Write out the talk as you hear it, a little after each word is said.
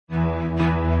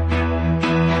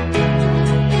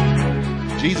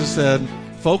Jesus said,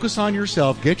 focus on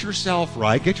yourself, get yourself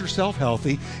right, get yourself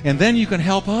healthy, and then you can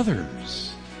help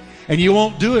others. And you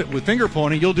won't do it with finger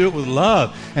pointing, you'll do it with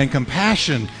love and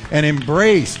compassion and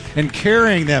embrace and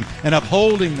carrying them and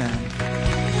upholding them.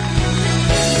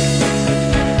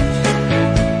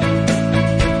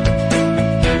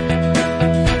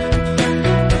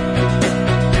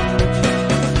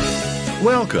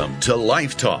 Welcome to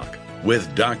Life Talk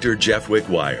with Dr. Jeff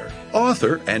Wickwire,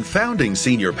 author and founding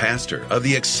senior pastor of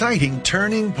the exciting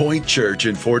Turning Point Church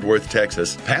in Fort Worth,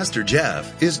 Texas. Pastor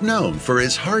Jeff is known for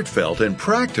his heartfelt and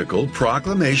practical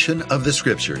proclamation of the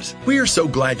Scriptures. We are so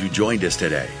glad you joined us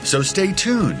today. So stay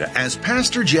tuned as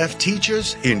Pastor Jeff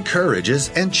teaches, encourages,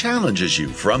 and challenges you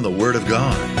from the Word of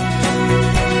God.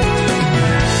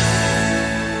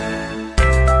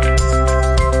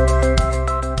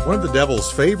 One of the devil's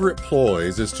favorite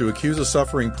ploys is to accuse a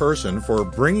suffering person for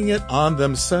bringing it on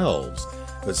themselves.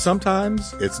 But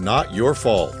sometimes it's not your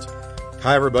fault.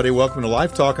 Hi, everybody. Welcome to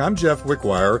Life Talk. I'm Jeff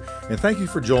Wickwire, and thank you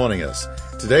for joining us.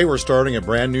 Today, we're starting a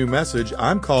brand new message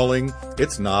I'm calling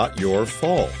It's Not Your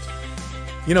Fault.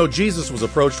 You know, Jesus was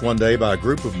approached one day by a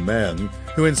group of men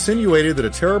who insinuated that a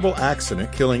terrible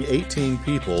accident killing 18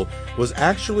 people was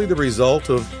actually the result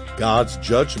of God's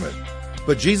judgment.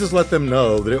 But Jesus let them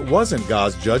know that it wasn't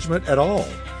God's judgment at all.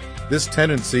 This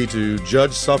tendency to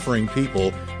judge suffering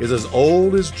people is as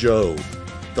old as Job.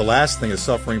 The last thing a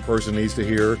suffering person needs to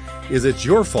hear is it's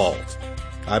your fault.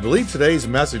 I believe today's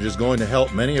message is going to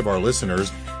help many of our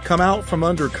listeners come out from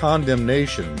under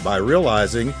condemnation by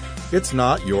realizing it's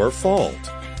not your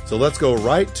fault. So let's go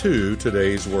right to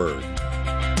today's word.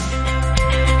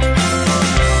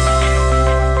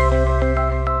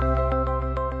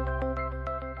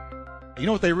 You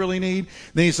know what they really need?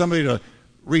 They need somebody to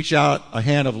reach out a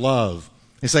hand of love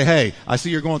and say, hey, I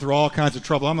see you're going through all kinds of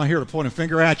trouble. I'm not here to point a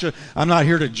finger at you. I'm not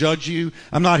here to judge you.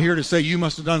 I'm not here to say you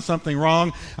must have done something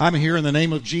wrong. I'm here in the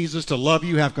name of Jesus to love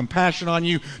you, have compassion on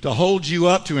you, to hold you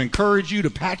up, to encourage you, to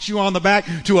pat you on the back,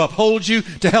 to uphold you,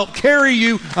 to help carry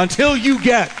you until you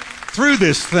get through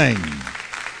this thing.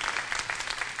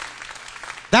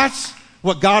 That's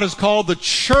what God has called the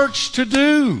church to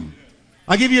do.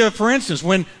 I'll give you for instance,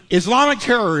 when Islamic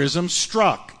terrorism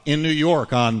struck in New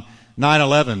York on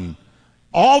 9/11,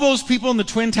 all those people in the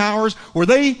Twin Towers, were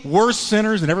they worse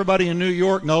sinners than everybody in New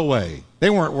York? No way. They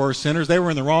weren't worse sinners. They were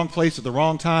in the wrong place at the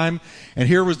wrong time. And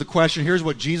here was the question. Here's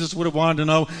what Jesus would have wanted to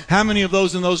know. How many of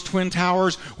those in those Twin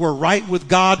Towers were right with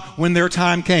God when their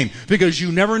time came? Because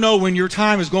you never know when your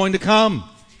time is going to come.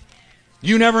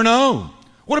 You never know.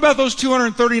 What about those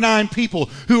 239 people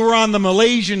who were on the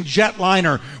Malaysian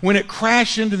jetliner when it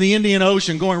crashed into the Indian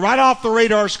Ocean, going right off the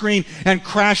radar screen and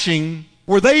crashing?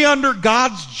 Were they under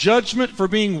God's judgment for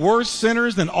being worse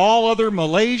sinners than all other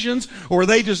Malaysians? Or were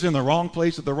they just in the wrong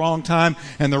place at the wrong time?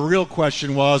 And the real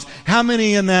question was, how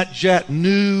many in that jet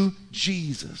knew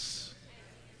Jesus?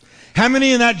 How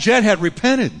many in that jet had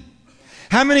repented?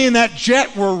 How many in that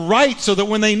jet were right so that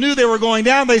when they knew they were going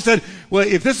down, they said, well,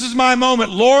 if this is my moment,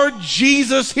 Lord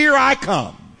Jesus, here I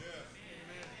come.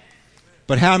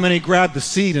 But how many grabbed the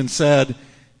seat and said,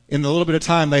 in the little bit of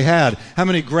time they had, how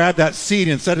many grabbed that seat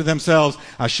and said to themselves,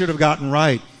 I should have gotten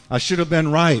right. I should have been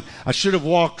right. I should have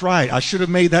walked right. I should have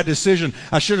made that decision.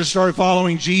 I should have started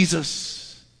following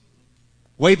Jesus.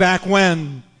 Way back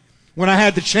when I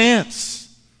had the chance.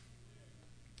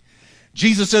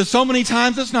 Jesus says so many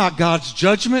times it's not God's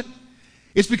judgment.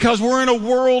 It's because we're in a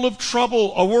world of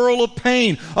trouble, a world of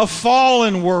pain, a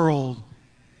fallen world.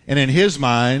 And in his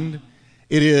mind,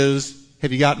 it is,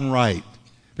 have you gotten right?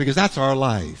 Because that's our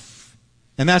life.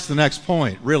 And that's the next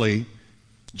point, really.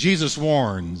 Jesus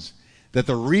warns that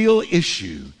the real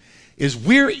issue is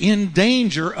we're in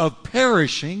danger of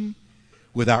perishing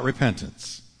without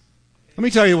repentance. Let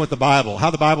me tell you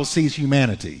how the Bible sees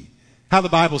humanity, how the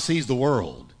Bible sees the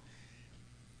world.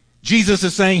 Jesus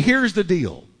is saying, here's the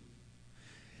deal.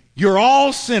 You're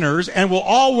all sinners and will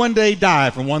all one day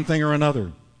die from one thing or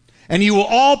another. And you will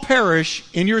all perish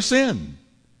in your sin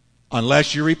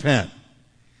unless you repent.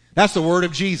 That's the word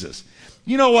of Jesus.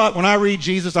 You know what? When I read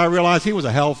Jesus, I realize he was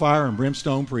a hellfire and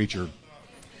brimstone preacher.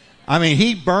 I mean,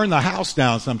 he burned the house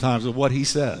down sometimes with what he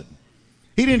said.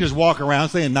 He didn't just walk around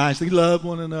saying nicely, love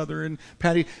one another and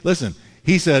patty. Listen,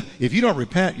 he said, if you don't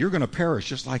repent, you're going to perish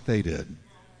just like they did.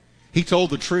 He told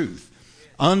the truth,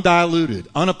 undiluted,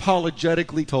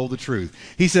 unapologetically told the truth.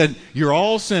 He said, you're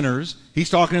all sinners. He's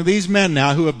talking to these men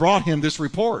now who have brought him this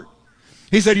report.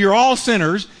 He said, you're all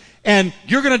sinners and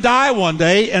you're going to die one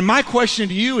day. And my question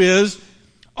to you is,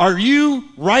 are you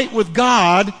right with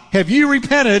God? Have you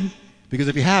repented? Because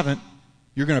if you haven't,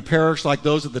 you're going to perish like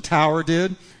those at the tower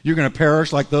did. You're going to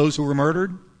perish like those who were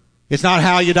murdered. It's not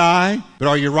how you die, but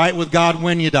are you right with God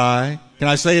when you die? Can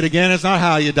I say it again? It's not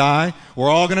how you die. We're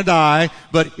all going to die,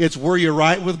 but it's were you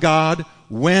right with God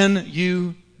when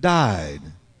you died.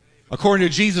 According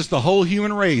to Jesus, the whole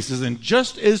human race is in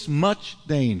just as much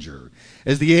danger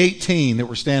as the 18 that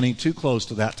were standing too close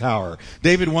to that tower.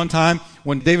 David, one time,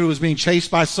 when David was being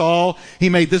chased by Saul, he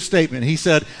made this statement. He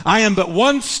said, I am but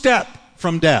one step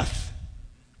from death.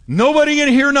 Nobody in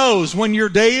here knows when your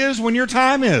day is, when your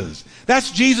time is.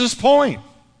 That's Jesus' point.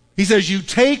 He says, you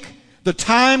take the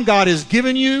time God has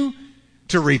given you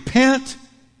to repent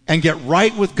and get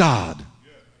right with God.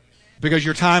 Because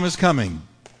your time is coming.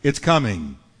 It's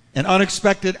coming. An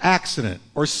unexpected accident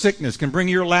or sickness can bring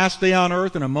your last day on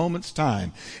earth in a moment's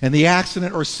time. And the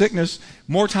accident or sickness,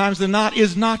 more times than not,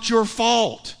 is not your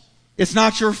fault. It's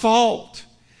not your fault.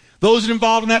 Those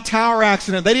involved in that tower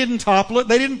accident, they didn't topple it.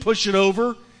 They didn't push it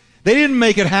over. They didn't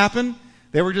make it happen.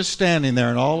 They were just standing there,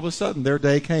 and all of a sudden their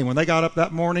day came. When they got up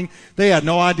that morning, they had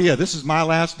no idea, this is my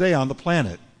last day on the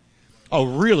planet. A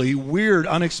really weird,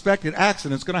 unexpected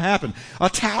accident's going to happen. A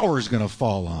tower's going to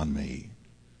fall on me.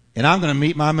 And I'm going to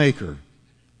meet my Maker.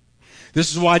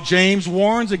 This is why James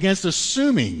warns against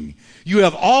assuming you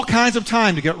have all kinds of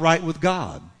time to get right with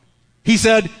God. He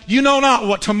said, you know not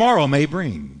what tomorrow may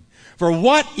bring. For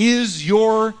what is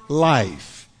your life?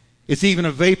 It's even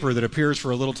a vapor that appears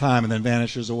for a little time and then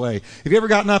vanishes away. Have you ever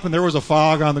gotten up and there was a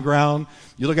fog on the ground?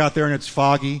 You look out there and it's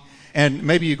foggy. And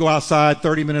maybe you go outside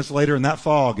 30 minutes later and that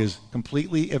fog is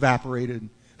completely evaporated.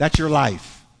 That's your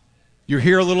life. You're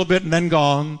here a little bit and then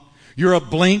gone. You're a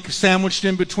blink sandwiched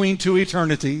in between two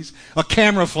eternities, a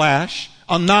camera flash,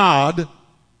 a nod,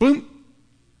 boom,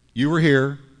 you were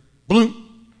here,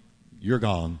 boom, you're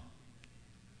gone.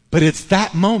 But it's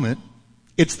that moment,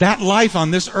 it's that life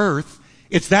on this earth,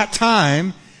 it's that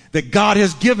time that God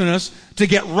has given us to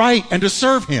get right and to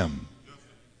serve Him.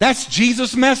 That's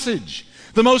Jesus' message.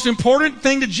 The most important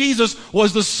thing to Jesus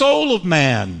was the soul of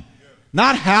man,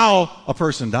 not how a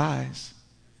person dies.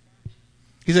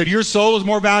 He said, your soul is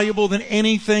more valuable than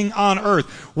anything on earth.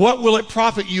 What will it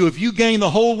profit you if you gain the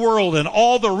whole world and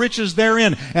all the riches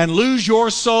therein and lose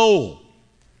your soul?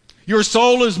 Your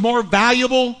soul is more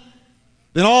valuable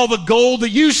than all the gold that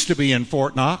used to be in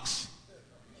Fort Knox.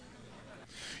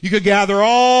 You could gather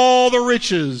all the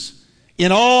riches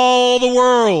in all the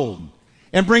world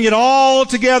and bring it all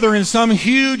together in some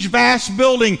huge, vast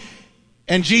building.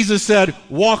 And Jesus said,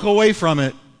 walk away from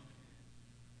it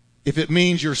if it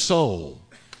means your soul.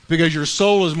 Because your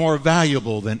soul is more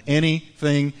valuable than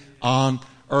anything on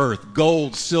earth.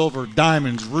 Gold, silver,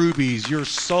 diamonds, rubies, your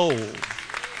soul.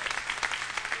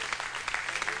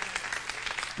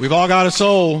 We've all got a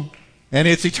soul, and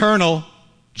it's eternal.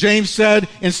 James said,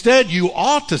 instead, you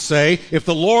ought to say, if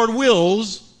the Lord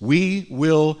wills, we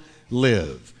will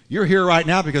live. You're here right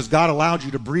now because God allowed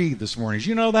you to breathe this morning. Did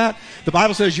you know that? The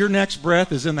Bible says your next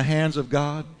breath is in the hands of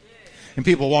God. And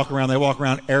people walk around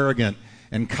arrogant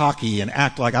and cocky and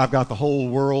act like I've got the whole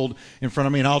world in front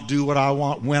of me and I'll do what I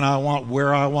want, when I want,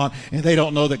 where I want. And they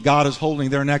don't know that God is holding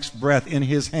their next breath in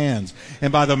His hands.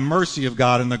 And by the mercy of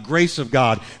God and the grace of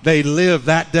God, they live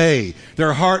that day.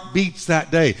 Their heart beats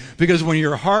that day. Because when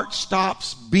your heart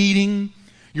stops beating,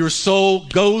 your soul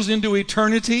goes into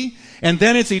eternity, and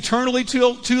then it's eternally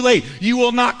too late. You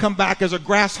will not come back as a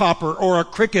grasshopper or a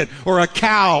cricket or a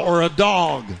cow or a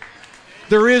dog.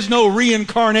 There is no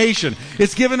reincarnation.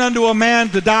 It's given unto a man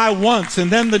to die once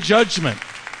and then the judgment.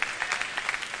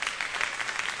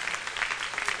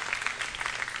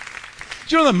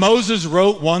 Do you know that Moses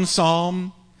wrote one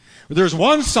psalm? There's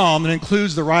one psalm that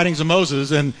includes the writings of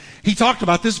Moses, and he talked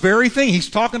about this very thing. He's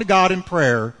talking to God in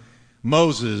prayer.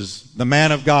 Moses, the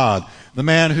man of God, the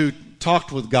man who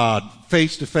talked with God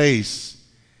face to face.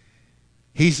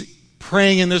 He's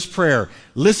praying in this prayer.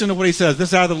 Listen to what he says. This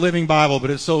is out of the Living Bible, but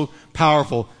it's so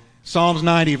powerful. Psalms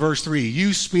 90, verse 3.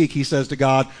 You speak, he says to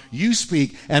God. You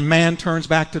speak, and man turns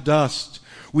back to dust.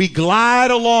 We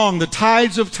glide along the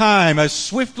tides of time as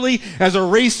swiftly as a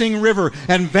racing river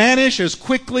and vanish as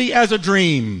quickly as a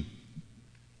dream.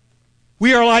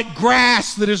 We are like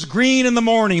grass that is green in the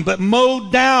morning, but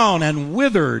mowed down and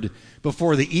withered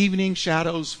before the evening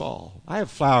shadows fall. I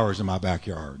have flowers in my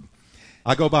backyard.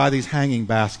 I go by these hanging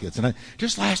baskets, and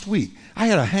just last week, I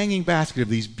had a hanging basket of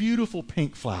these beautiful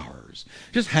pink flowers,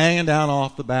 just hanging down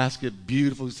off the basket,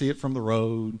 beautiful. You see it from the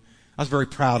road. I was very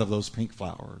proud of those pink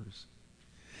flowers.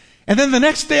 And then the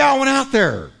next day I went out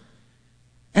there,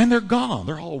 and they're gone.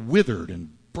 They're all withered and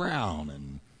brown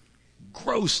and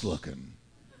gross looking.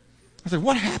 I said,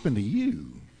 what happened to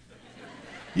you?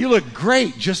 You look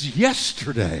great just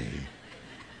yesterday.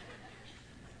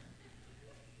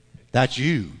 That's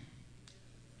you.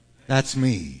 That's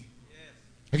me.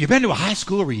 Have you been to a high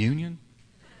school reunion?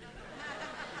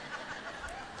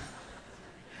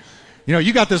 You know,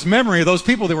 you got this memory of those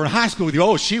people that were in high school with you.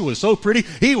 Oh, she was so pretty.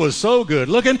 He was so good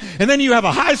looking. And then you have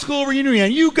a high school reunion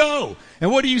and you go.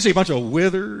 And what do you see? A bunch of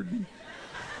withered,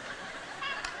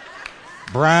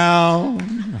 brown,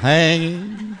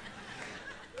 hanging.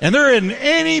 And they're in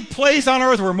any place on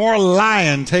earth where more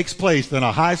lying takes place than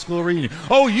a high school reunion.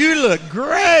 Oh, you look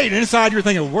great. And inside you're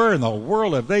thinking, where in the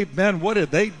world have they been? What did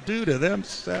they do to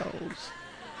themselves?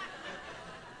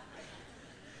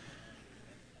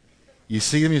 You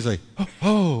see them, you say,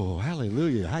 oh,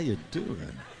 hallelujah, how you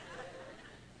doing?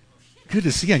 Good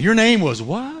to see you. Your name was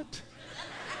what?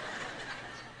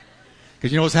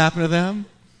 Because you know what's happened to them?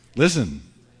 Listen.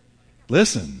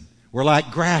 We're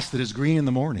like grass that is green in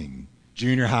the morning.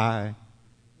 Junior high,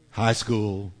 high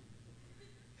school.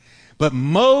 But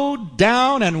mowed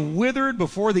down and withered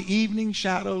before the evening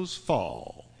shadows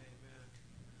fall.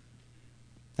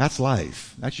 That's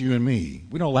life. That's you and me.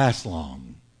 We don't last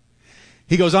long.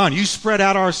 He goes on, you spread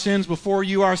out our sins before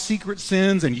you, our secret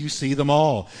sins, and you see them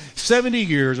all. 70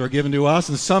 years are given to us,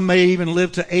 and some may even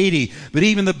live to 80. But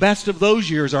even the best of those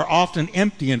years are often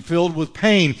empty and filled with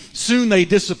pain. Soon they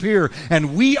disappear,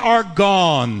 and we are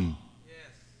gone.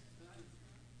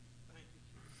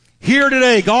 Here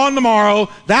today, gone tomorrow.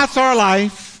 That's our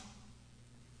life.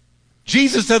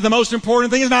 Jesus said the most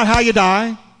important thing is not how you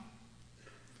die.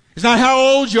 It's not how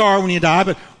old you are when you die,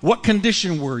 but what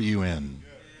condition were you in?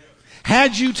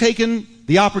 Had you taken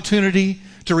the opportunity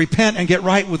to repent and get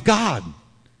right with God?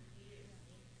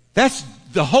 That's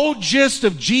the whole gist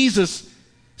of Jesus'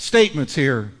 statements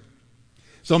here.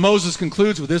 So Moses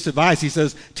concludes with this advice. He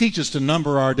says, teach us to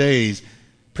number our days.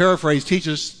 Paraphrase, teach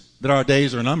us that our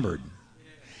days are numbered.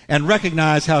 And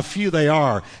recognize how few they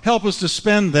are. Help us to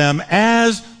spend them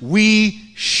as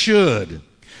we should.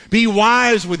 Be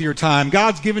wise with your time.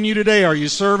 God's given you today. Are you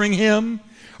serving Him?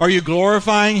 Are you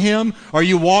glorifying Him? Are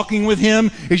you walking with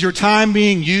Him? Is your time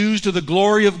being used to the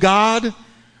glory of God?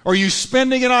 Are you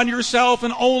spending it on yourself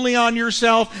and only on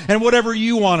yourself and whatever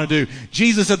you want to do?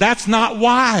 Jesus said that's not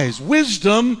wise.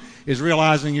 Wisdom is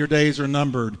realizing your days are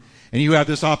numbered and you have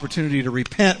this opportunity to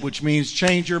repent, which means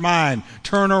change your mind,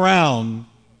 turn around,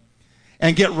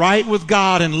 and get right with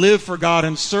God and live for God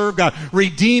and serve God,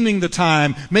 redeeming the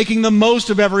time, making the most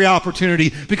of every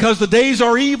opportunity because the days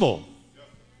are evil.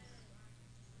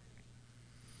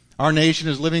 Our nation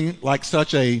is living like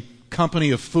such a company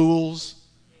of fools.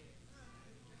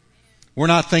 We're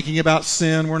not thinking about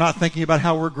sin. We're not thinking about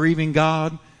how we're grieving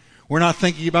God. We're not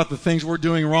thinking about the things we're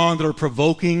doing wrong that are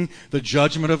provoking the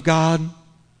judgment of God.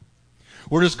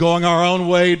 We're just going our own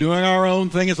way, doing our own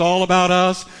thing. It's all about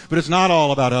us, but it's not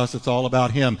all about us. It's all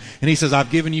about Him. And He says, I've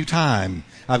given you time.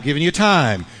 I've given you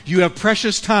time. You have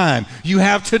precious time. You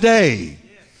have today.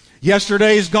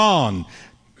 Yesterday's gone.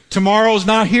 Tomorrow's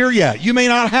not here yet. You may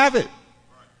not have it.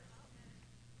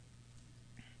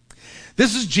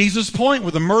 This is Jesus' point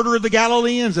with the murder of the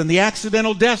Galileans and the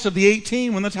accidental deaths of the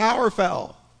 18 when the tower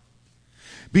fell.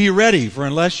 Be ready, for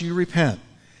unless you repent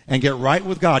and get right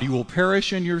with God, you will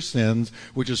perish in your sins,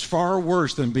 which is far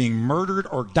worse than being murdered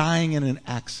or dying in an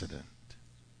accident.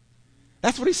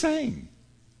 That's what He's saying.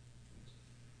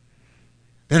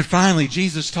 Then finally,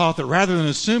 Jesus taught that rather than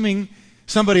assuming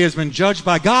somebody has been judged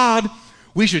by God,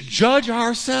 we should judge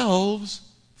ourselves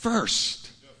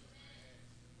first.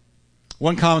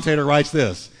 One commentator writes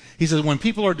this. He says, when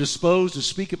people are disposed to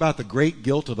speak about the great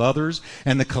guilt of others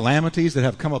and the calamities that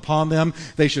have come upon them,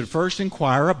 they should first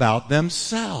inquire about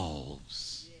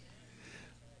themselves.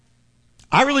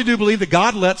 I really do believe that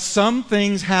God lets some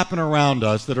things happen around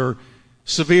us that are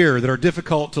severe, that are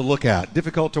difficult to look at,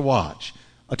 difficult to watch.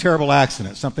 A terrible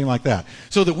accident, something like that.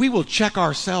 So that we will check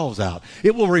ourselves out.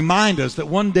 It will remind us that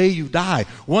one day you die.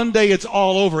 One day it's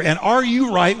all over. And are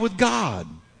you right with God?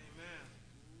 Amen.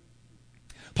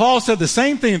 Paul said the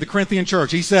same thing in the Corinthian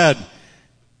church. He said,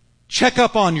 check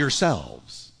up on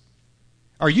yourselves.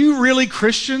 Are you really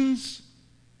Christians?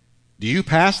 Do you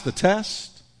pass the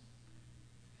test?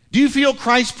 Do you feel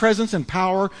Christ's presence and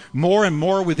power more and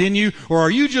more within you? Or are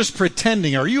you just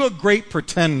pretending? Are you a great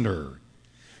pretender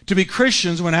to be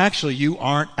Christians when actually you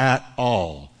aren't at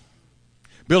all?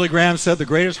 Billy Graham said the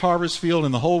greatest harvest field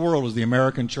in the whole world is the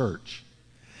American church.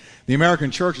 The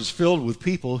American church is filled with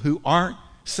people who aren't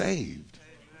saved.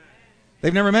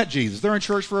 They've never met Jesus. They're in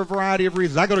church for a variety of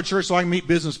reasons. I go to church so I can meet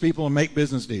business people and make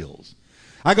business deals.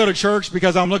 I go to church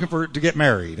because I'm looking to get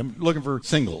married. I'm looking for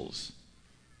singles.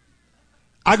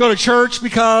 I go to church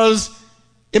because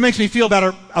it makes me feel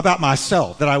better about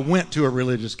myself that I went to a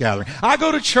religious gathering. I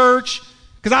go to church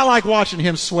because I like watching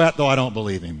him sweat, though I don't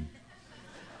believe him.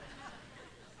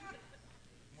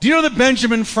 Do you know that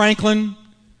Benjamin Franklin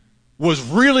was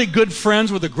really good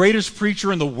friends with the greatest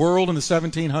preacher in the world in the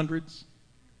 1700s?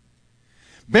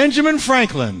 Benjamin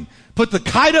Franklin put the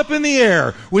kite up in the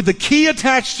air with the key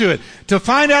attached to it to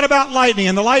find out about lightning,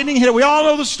 and the lightning hit it. We all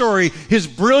know the story. His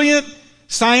brilliant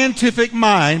scientific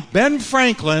mind, Ben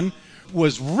Franklin,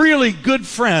 was really good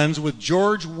friends with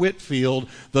George Whitefield,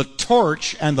 the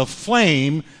torch and the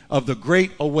flame of the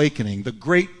Great Awakening, the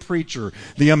great preacher,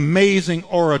 the amazing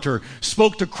orator,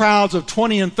 spoke to crowds of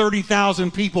 20 and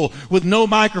 30,000 people with no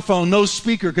microphone, no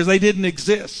speaker, because they didn't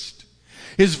exist.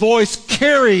 His voice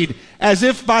carried as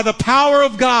if by the power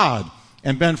of God.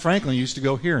 And Ben Franklin used to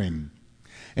go hear him.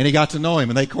 And he got to know him,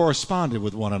 and they corresponded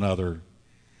with one another.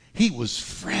 He was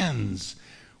friends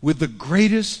with the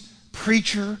greatest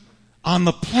preacher on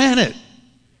the planet.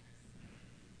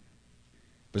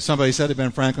 But somebody said to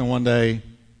Ben Franklin one day,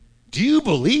 "Do you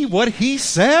believe what he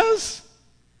says?"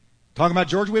 Talking about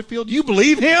George Whitefield. "Do you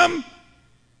believe him?"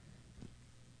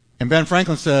 And Ben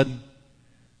Franklin said,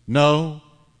 "No,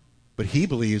 but he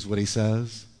believes what he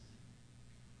says."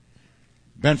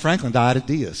 Ben Franklin died a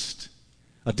deist.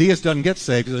 A deist doesn't get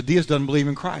saved because a deist doesn't believe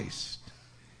in Christ.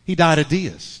 He died a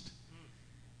deist.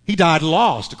 He died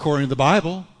lost, according to the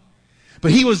Bible.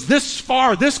 But he was this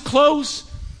far, this close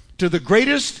to the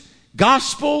greatest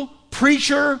gospel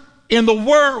preacher in the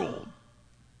world.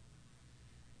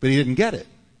 But he didn't get it.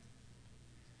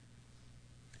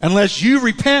 Unless you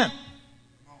repent,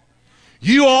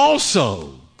 you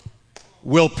also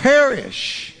will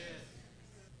perish.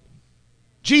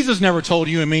 Jesus never told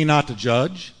you and me not to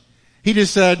judge. He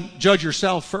just said, judge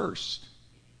yourself first.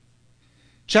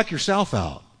 Check yourself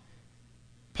out.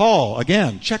 Paul,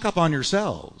 again, check up on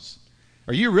yourselves.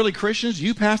 Are you really Christians? Do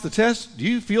you pass the test? Do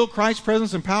you feel Christ's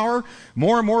presence and power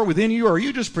more and more within you? Or are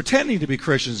you just pretending to be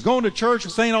Christians, going to church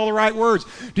and saying all the right words?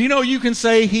 Do you know you can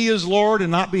say He is Lord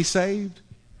and not be saved?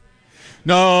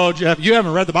 No, Jeff, you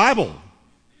haven't read the Bible.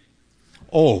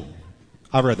 Oh,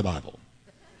 I've read the Bible.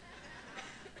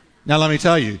 Now let me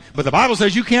tell you, but the Bible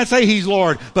says you can't say He's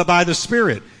Lord, but by the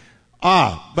Spirit.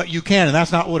 But you can, and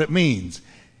that's not what it means.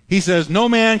 He says no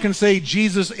man can say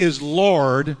Jesus is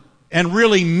Lord and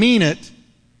really mean it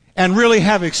and really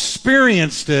have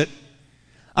experienced it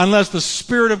unless the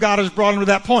Spirit of God has brought him to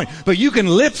that point. But you can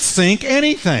lip sync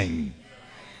anything.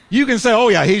 You can say, oh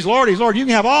yeah, He's Lord, He's Lord. You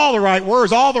can have all the right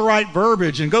words, all the right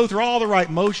verbiage, and go through all the right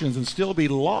motions and still be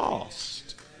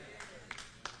lost.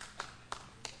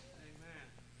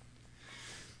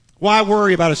 Why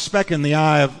worry about a speck in the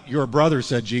eye of your brother,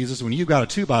 said Jesus, when you've got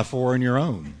a 2x4 in your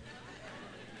own?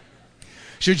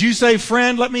 Should you say,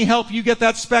 friend, let me help you get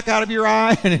that speck out of your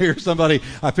eye? And here's somebody,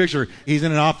 I picture, he's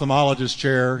in an ophthalmologist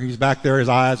chair. He's back there. His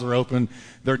eyes are open.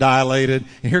 They're dilated.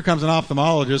 And here comes an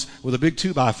ophthalmologist with a big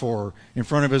 2x4 in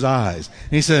front of his eyes.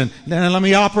 And he said, now let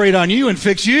me operate on you and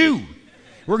fix you.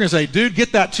 We're going to say, dude,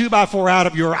 get that 2x4 out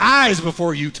of your eyes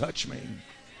before you touch me.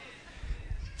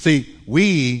 See,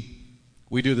 we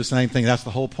do the same thing. That's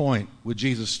the whole point with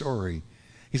Jesus' story.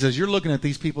 He says, you're looking at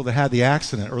these people that had the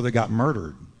accident or they got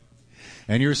murdered.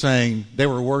 And you're saying they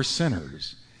were worse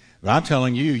sinners. But I'm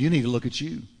telling you, you need to look at you.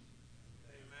 Amen.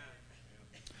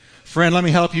 Friend, let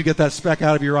me help you get that speck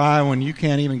out of your eye when you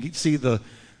can't even see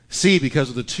because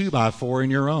of the 2x4 in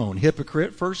your own.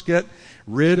 Hypocrite, first get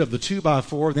rid of the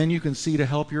 2x4, then you can see to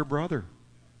help your brother.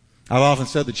 I've often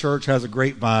said the church has a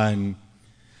grapevine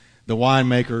the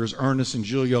winemakers Ernest and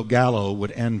Julio Gallo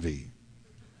would envy.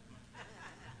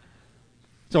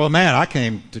 So, man, I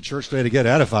came to church today to get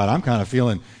edified. I'm kind of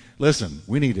feeling, listen,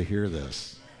 we need to hear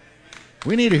this.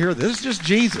 We need to hear this. This is just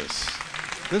Jesus.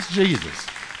 This is Jesus.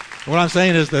 What I'm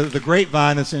saying is the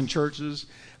grapevine that's in churches,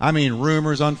 I mean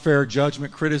rumors, unfair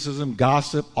judgment, criticism,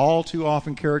 gossip, all too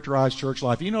often characterize church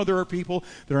life. You know there are people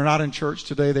that are not in church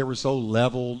today. They were so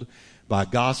leveled by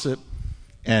gossip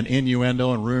and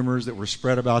innuendo and rumors that were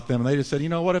spread about them. And they just said, you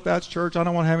know what, if that's church, I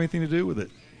don't want to have anything to do with it.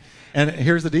 And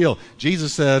here's the deal.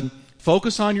 Jesus said,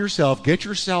 focus on yourself, get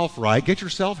yourself right, get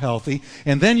yourself healthy,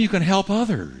 and then you can help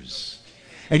others.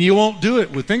 And you won't do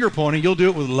it with finger pointing. You'll do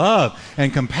it with love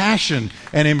and compassion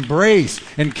and embrace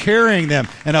and carrying them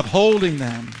and upholding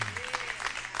them.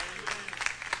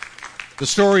 The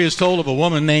story is told of a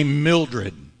woman named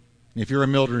Mildred. If you're a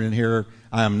Mildred in here,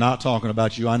 I am not talking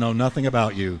about you. I know nothing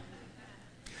about you.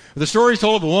 The story is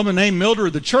told of a woman named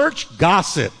Mildred. The church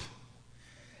gossip.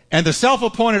 And the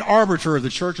self-appointed arbiter of the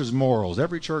church's morals.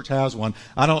 Every church has one.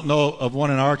 I don't know of one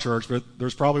in our church, but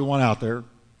there's probably one out there.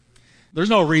 There's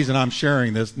no reason I'm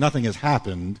sharing this. Nothing has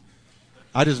happened.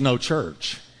 I just know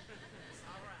church.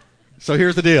 So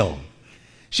here's the deal.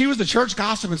 She was the church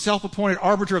gossip and self-appointed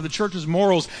arbiter of the church's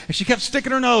morals, and she kept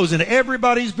sticking her nose into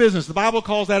everybody's business. The Bible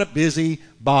calls that a busy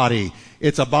body.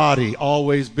 It's a body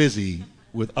always busy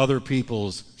with other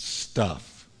people's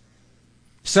stuff.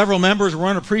 Several members were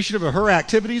unappreciative of her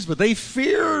activities, but they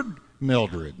feared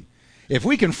Mildred. If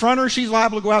we confront her, she's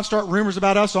liable to go out and start rumors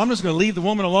about us, so I'm just going to leave the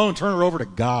woman alone and turn her over to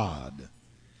God.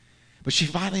 But she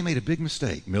finally made a big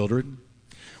mistake, Mildred,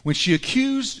 when she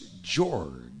accused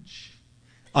George,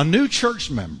 a new church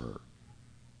member,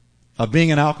 of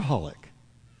being an alcoholic.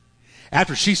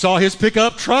 After she saw his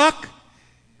pickup truck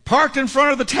parked in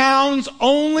front of the town's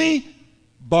only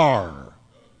bar.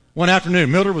 One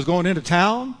afternoon, Mildred was going into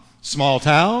town, small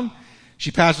town.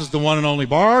 She passes the one and only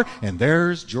bar, and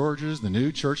there's George's, the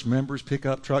new church member's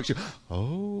pickup truck. I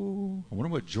wonder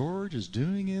what George is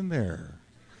doing in there.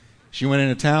 She went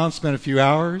into town, spent a few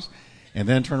hours, and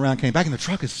then turned around, came back, and the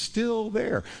truck is still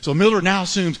there. So Mildred now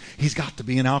assumes he's got to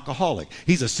be an alcoholic.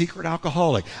 He's a secret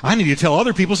alcoholic. I need to tell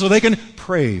other people so they can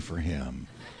pray for him.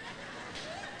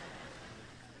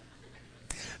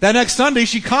 That next Sunday,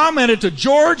 she commented to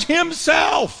George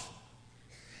himself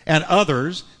and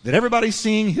others that everybody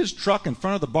seeing his truck in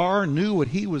front of the bar knew what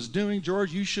he was doing.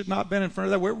 George, you should not have been in front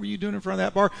of that. What were you doing in front of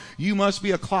that bar? You must be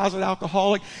a closet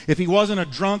alcoholic. If he wasn't a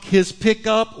drunk, his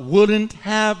pickup wouldn't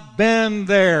have been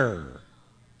there.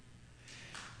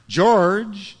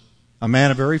 George, a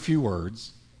man of very few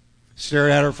words,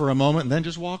 stared at her for a moment and then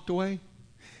just walked away.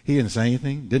 He didn't say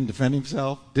anything, didn't defend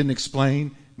himself, didn't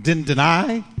explain, didn't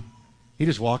deny. He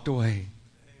just walked away.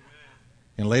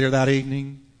 And later that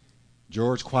evening,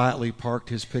 George quietly parked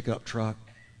his pickup truck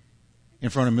in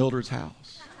front of Mildred's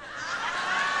house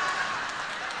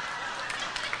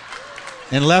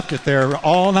and left it there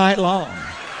all night long.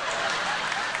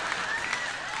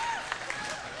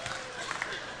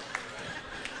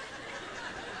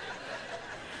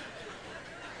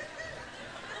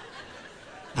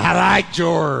 I like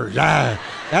George.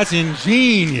 That's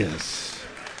ingenious.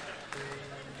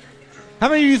 How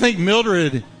many of you think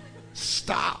Mildred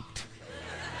stopped?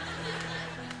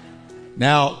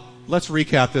 Now, let's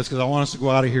recap this because I want us to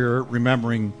go out of here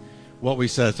remembering what we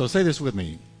said. So say this with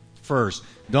me. First,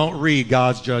 don't read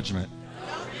God's judgment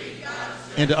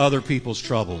into other people's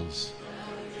troubles.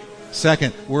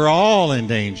 Second, we're all in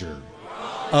danger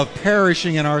of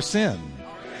perishing in our sin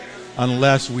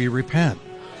unless we repent.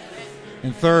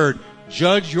 And third,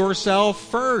 judge yourself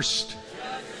first.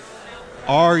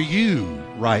 Are you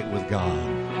right with God?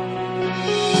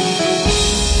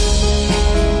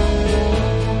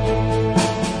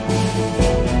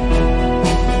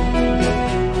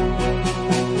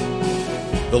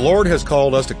 The Lord has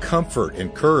called us to comfort,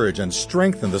 encourage, and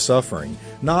strengthen the suffering,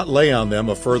 not lay on them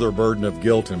a further burden of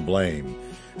guilt and blame.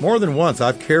 More than once,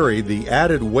 I've carried the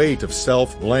added weight of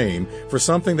self-blame for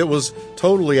something that was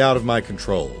totally out of my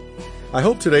control. I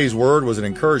hope today's word was an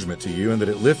encouragement to you and that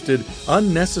it lifted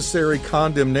unnecessary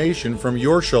condemnation from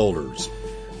your shoulders.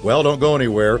 Well, don't go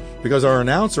anywhere because our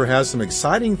announcer has some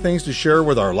exciting things to share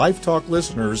with our Life Talk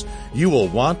listeners you will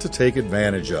want to take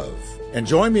advantage of. And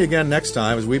join me again next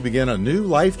time as we begin a new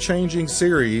life-changing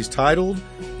series titled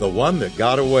The One That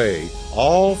Got Away,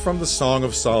 all from the Song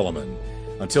of Solomon.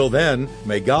 Until then,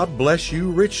 may God bless you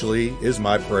richly is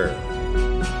my prayer.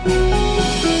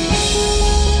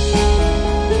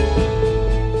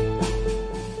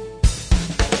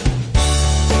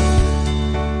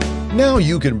 Now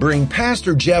you can bring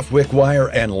Pastor Jeff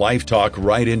Wickwire and Life Talk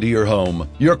right into your home,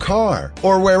 your car,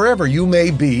 or wherever you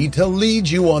may be to lead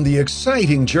you on the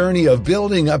exciting journey of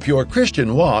building up your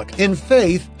Christian walk in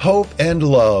faith, hope, and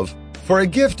love. For a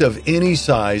gift of any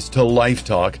size to Life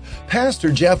Talk,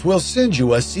 Pastor Jeff will send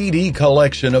you a CD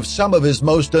collection of some of his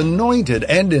most anointed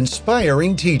and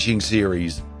inspiring teaching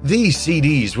series. These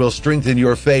CDs will strengthen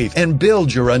your faith and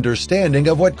build your understanding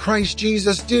of what Christ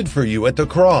Jesus did for you at the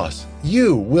cross.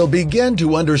 You will begin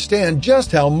to understand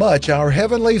just how much our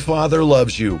Heavenly Father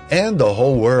loves you and the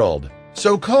whole world.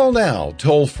 So call now,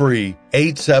 toll-free,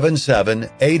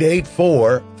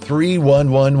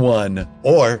 877-884-3111,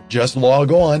 or just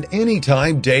log on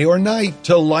anytime, day or night,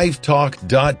 to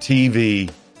lifetalk.tv.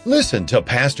 Listen to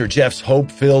Pastor Jeff's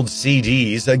hope-filled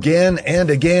CDs again and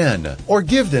again, or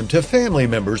give them to family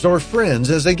members or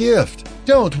friends as a gift.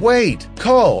 Don't wait.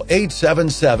 Call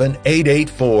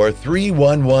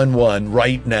 877-884-3111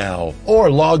 right now, or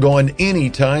log on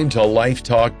anytime to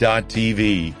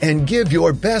lifetalk.tv and give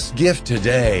your best gift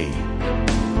today.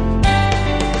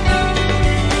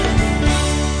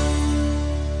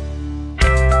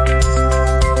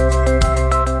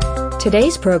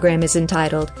 Today's program is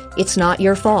entitled, It's Not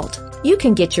Your Fault. You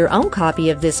can get your own copy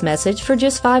of this message for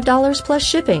just $5 plus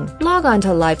shipping. Log on to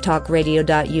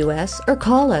lifetalkradio.us or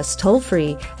call us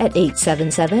toll-free at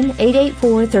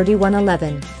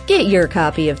 877-884-3111. Get your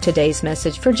copy of today's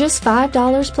message for just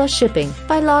 $5 plus shipping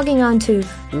by logging on to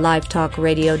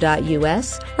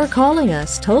lifetalkradio.us or calling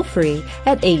us toll-free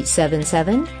at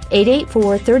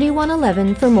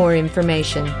 877-884-3111 for more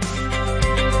information.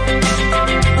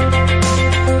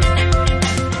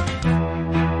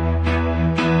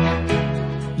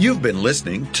 You've been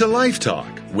listening to Life Talk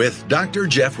with Dr.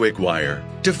 Jeff Wickwire.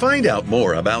 To find out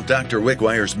more about Dr.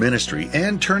 Wickwire's ministry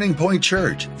and Turning Point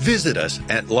Church, visit us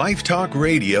at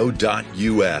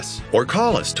lifetalkradio.us or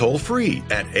call us toll-free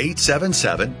at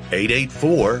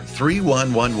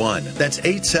 877-884-3111. That's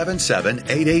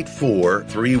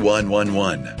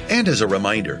 877-884-3111. And as a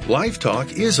reminder, Life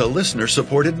Talk is a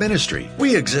listener-supported ministry.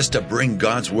 We exist to bring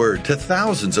God's Word to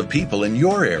thousands of people in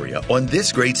your area on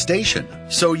this great station.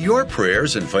 So your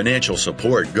prayers and financial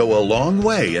support go a long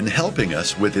way in helping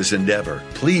us with this endeavor.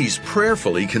 Please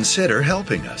prayerfully consider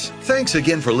helping us. Thanks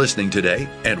again for listening today,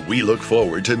 and we look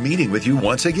forward to meeting with you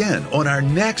once again on our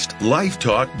next Life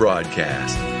Talk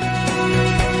broadcast.